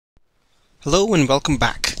Hello and welcome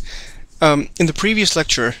back. In the previous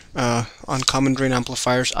lecture on common drain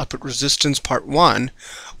amplifiers output resistance part 1,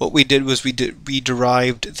 what we did was we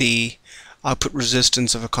derived the output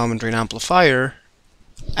resistance of a common drain amplifier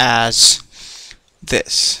as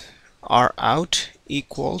this: R out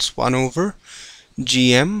equals 1 over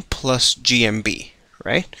GM plus GMB,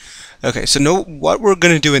 right? Okay, so what we're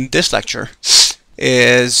going to do in this lecture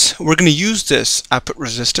is we're going to use this output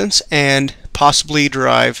resistance and possibly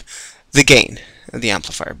derive the gain of the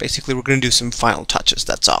amplifier. Basically, we're going to do some final touches,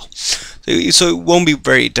 that's all. So it won't be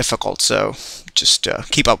very difficult, so just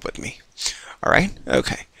keep up with me. Alright,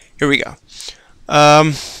 okay, here we go.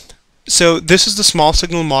 So this is the small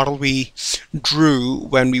signal model we drew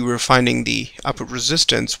when we were finding the output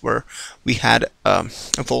resistance, where we had a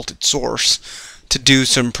voltage source to do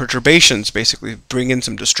some perturbations, basically bring in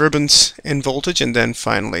some disturbance in voltage and then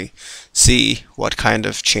finally see what kind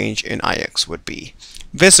of change in Ix would be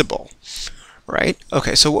visible. Right?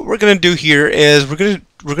 Okay, so what we're going to do here is we're going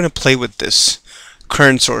to play with this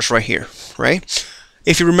current source right here, right?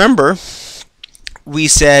 If you remember, we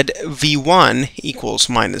said V1 equals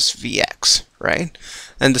minus Vx, right?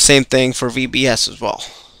 And the same thing for VBS as well,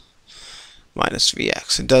 minus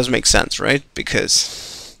Vx. It does make sense, right?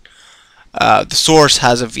 Because the source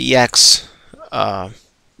has a Vx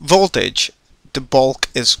voltage, the bulk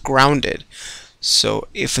is grounded. So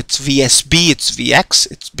if it's VSB, it's Vx.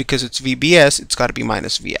 It's because it's VBS, it's got to be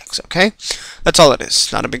minus Vx, okay? That's all it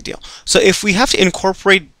is, not a big deal. So if we have to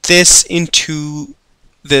incorporate this into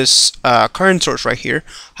this current source right here,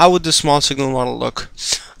 how would the small signal model look?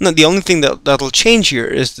 No, the only thing that'll change here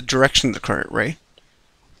is the direction of the current, right?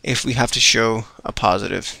 If we have to show a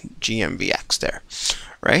positive GMVx there,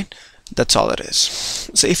 right? That's all it is.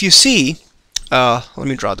 So if you see, let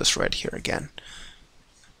me draw this right here again.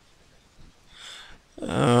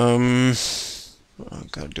 I've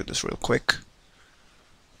got to do this real quick.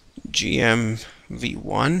 GM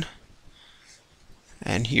V1,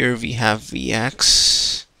 and here we have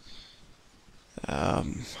Vx,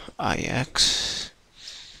 Ix,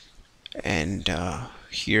 and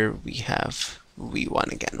here we have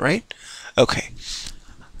V1 again, right? Okay.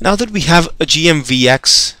 Now that we have a GM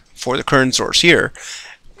Vx for the current source here,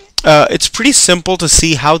 it's pretty simple to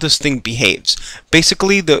see how this thing behaves.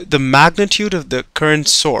 Basically, the magnitude of the current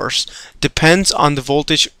source depends on the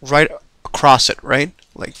voltage right across it, right?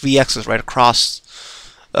 Like Vx is right across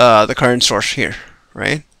the current source here,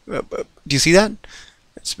 right? Do you see that?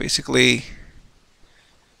 It's basically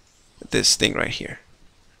this thing right here.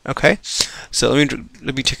 Okay, so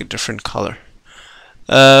let me take a different color.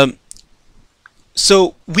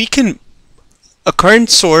 So we can a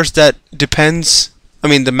current source that depends.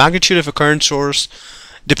 The magnitude of a current source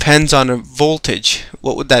depends on a voltage.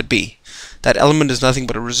 What would that be? That element is nothing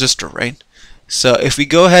but a resistor, right? So if we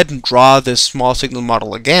go ahead and draw this small signal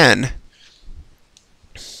model again,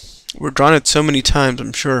 we're drawn it so many times,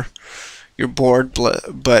 I'm sure you're bored,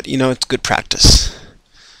 but you know, it's good practice.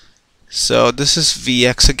 So this is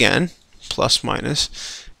Vx again, plus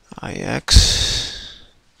minus Ix,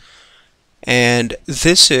 and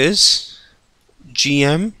this is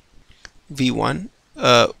GM V1.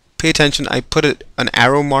 Pay attention, I put an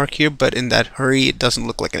arrow mark here, but in that hurry it doesn't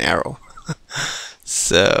look like an arrow.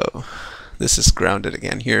 So this is grounded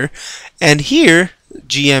again here, and here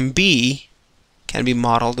GMB can be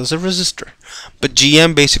modeled as a resistor, but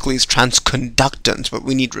GM basically is transconductance, but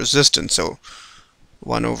we need resistance, so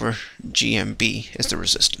 1 over GMB is the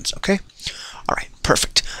resistance. Okay, alright,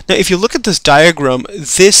 perfect. Now if you look at this diagram,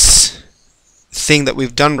 this thing that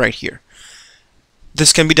we've done right here,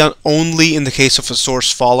 this can be done only in the case of a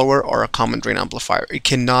source follower or a common drain amplifier. It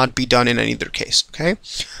cannot be done in any other case, okay?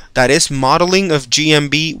 That is, modeling of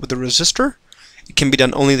GMB with a resistor, it can be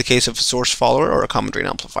done only in the case of a source follower or a common drain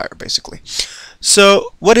amplifier, basically.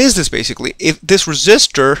 So what is this basically? If this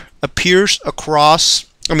resistor appears appears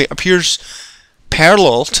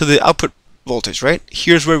parallel to the output voltage, right?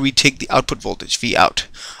 Here's where we take the output voltage, V out.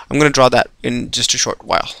 I'm going to draw that in just a short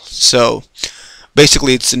while. So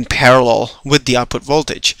basically it's in parallel with the output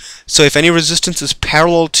voltage. So if any resistance is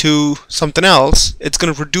parallel to something else, it's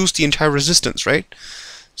going to reduce the entire resistance, right?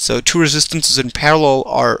 So two resistances in parallel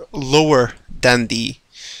are lower than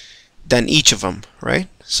each of them, right?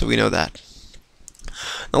 So we know that.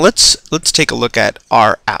 Now let's take a look at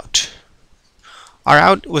R out. R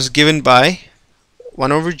out was given by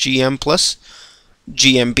 1 over GM plus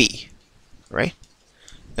GMB, right?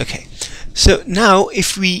 Okay, so now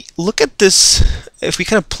if we look at this, if we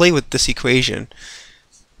kind of play with this equation,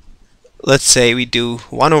 let's say we do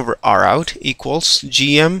 1 over R out equals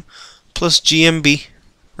GM plus GMB,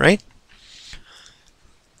 right?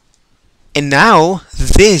 And now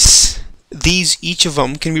this these, each of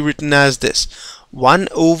them can be written as this: 1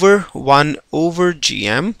 over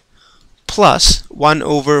GM plus 1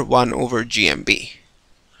 over GMB,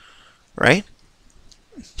 right?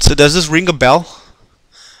 So does this ring a bell?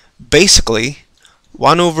 Basically,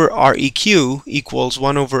 1 over Req equals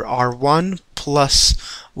 1 over R1 plus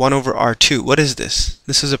 1 over R2. What is this?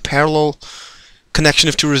 This is a parallel connection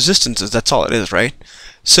of two resistances. That's all it is, right?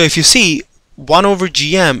 So if you see, 1 over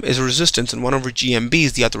GM is a resistance and 1 over GMB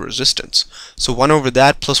is the other resistance. So 1 over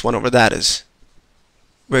that plus 1 over that is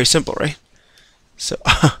very simple, right? So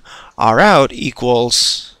R out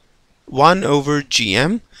equals 1 over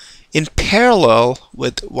GM in parallel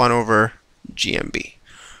with 1 over GMB,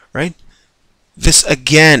 right? This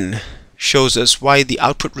again shows us why the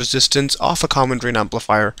output resistance of a common drain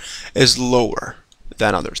amplifier is lower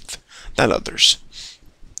than others.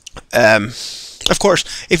 Of course,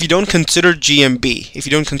 if you don't consider GMB, if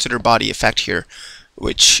you don't consider body effect here,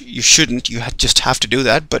 which you shouldn't, you just have to do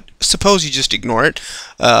that, but suppose you just ignore it,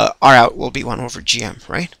 R out will be 1 over GM,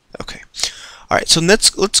 right? Okay. Alright, so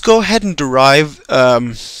let's go ahead and derive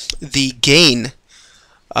the gain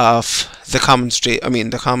of the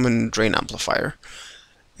common drain amplifier,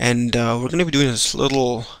 and we're going to be doing this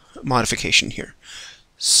little modification here.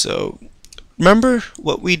 So remember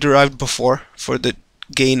what we derived before for the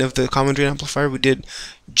gain of the common drain amplifier? We did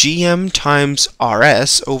GM times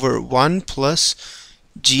RS over 1 plus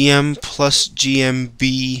GM plus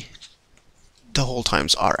GMB the whole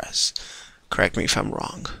times RS. Correct me if I'm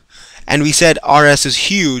wrong. And we said RS is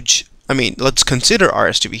huge. I mean, let's consider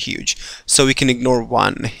RS to be huge, so we can ignore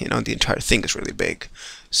 1. You know, the entire thing is really big.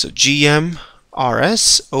 So GM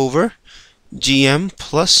RS over GM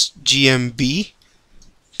plus GMB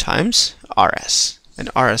times RS. And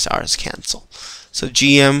RS cancel. So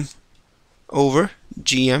GM over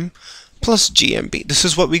GM plus GMB. This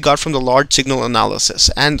is what we got from the large signal analysis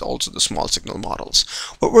and also the small signal models.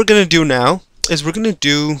 What we're going to do now is we're going to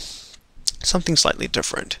do something slightly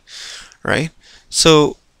different, right?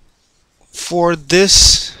 So for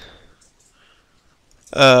this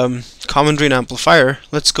common drain amplifier,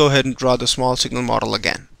 let's go ahead and draw the small signal model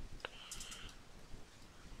again.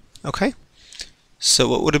 Okay, so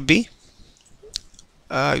what would it be?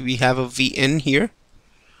 We have a Vin here,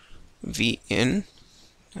 Vin,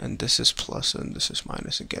 and this is plus and this is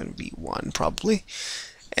minus again, V1 probably.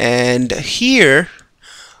 And here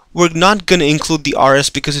we're not going to include the RS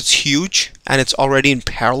because it's huge and it's already in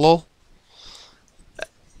parallel,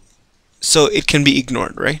 so it can be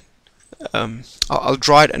ignored, right? I'll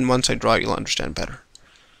draw it, and once I draw it you'll understand better.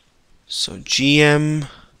 So GM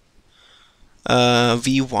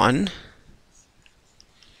V1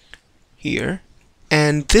 here,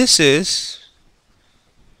 and this is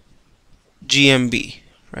GMB,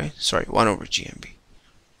 right? Sorry, 1 over GMB,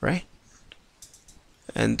 right?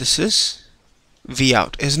 And this is V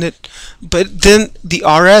out, isn't it? But then the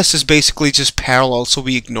RS is basically just parallel, so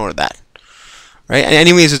we ignore that, right? And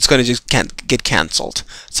anyways, it's going to just get cancelled.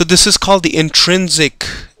 So this is called the intrinsic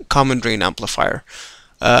common drain amplifier.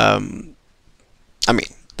 I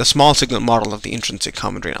mean, the small signal model of the intrinsic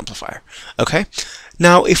common drain amplifier. Okay.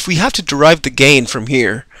 Now, if we have to derive the gain from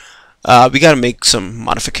here, we got to make some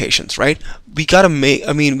modifications, right? We got to make.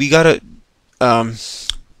 I mean, we got to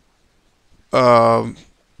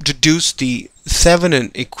deduce the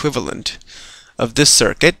Thevenin equivalent of this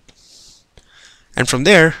circuit, and from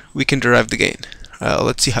there we can derive the gain.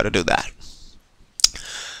 Let's see how to do that.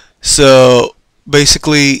 So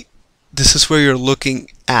basically, this is where you're looking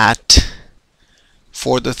at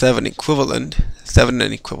for the Thevenin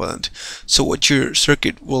equivalent. So what your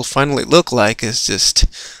circuit will finally look like is just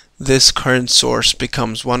this current source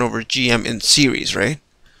becomes 1 over GM in series, right?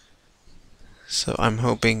 So I'm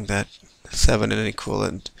hoping that Thevenin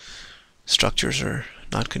equivalent structures are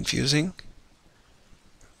not confusing.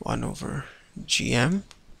 1 over GM,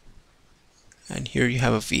 and here you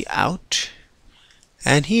have a V out,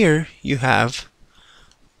 and here you have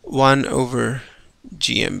 1 over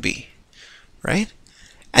GMB, right?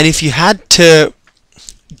 And if you had to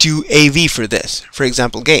do AV for this, for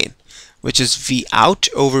example gain, which is V out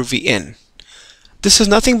over V in, this is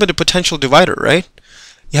nothing but a potential divider, right?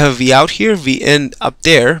 You have a V out here, V in up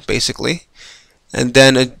there basically, and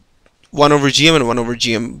then a 1 over GM and 1 over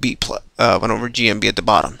GMB 1 over GMB at the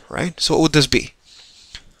bottom, right? So what would this be?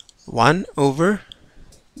 1 over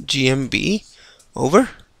GMB over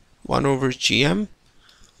 1 over GM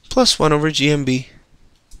plus 1 over GMB.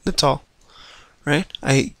 That's all, right?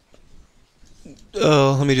 Let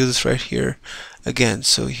me do this right here again.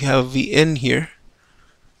 So you have V in here,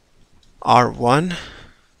 R1,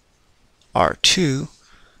 R2,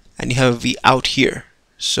 and you have V out here.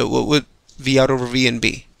 So what would V out over V in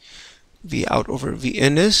be? V out over V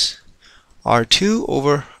in is R2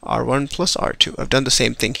 over R1 plus R2. I've done the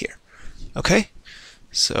same thing here. Okay?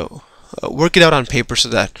 So work it out on paper so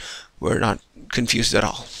that we're not confused at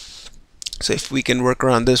all. So if we can work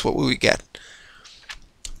around this, what will we get?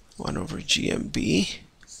 1 over GMB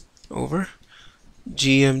over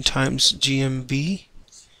GM times GMB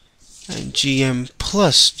and GM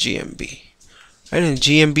plus GMB. Right? And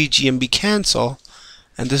GMB cancel,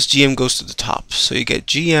 and this GM goes to the top. So you get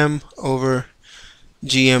GM over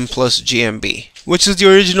GM plus GMB, which is the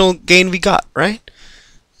original gain we got, right?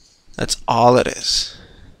 That's all it is.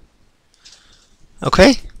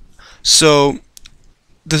 Okay? So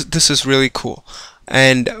this is really cool.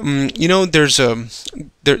 And you know, there's a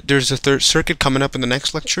third circuit coming up in the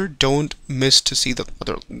next lecture. Don't miss to see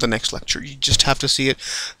the next lecture. You just have to see it.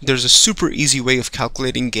 There's a super easy way of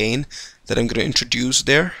calculating gain that I'm going to introduce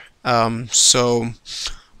there. So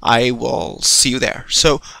I will see you there.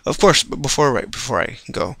 So of course, before I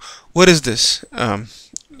go, what is this?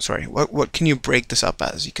 Sorry, what can you break this up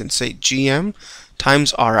as? You can say GM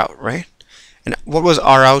times R out, right? And what was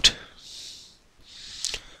R out?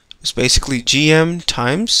 It's basically GM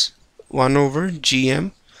times 1 over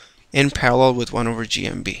GM in parallel with 1 over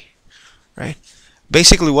GMB, right?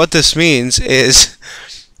 Basically what this means is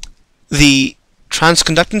the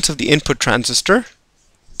transconductance of the input transistor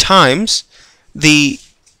times the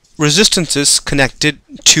resistances connected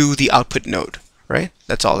to the output node, right?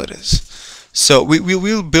 That's all it is. So we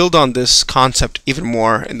will build on this concept even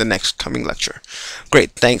more in the next coming lecture.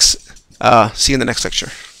 Great, thanks. See you in the next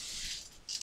lecture.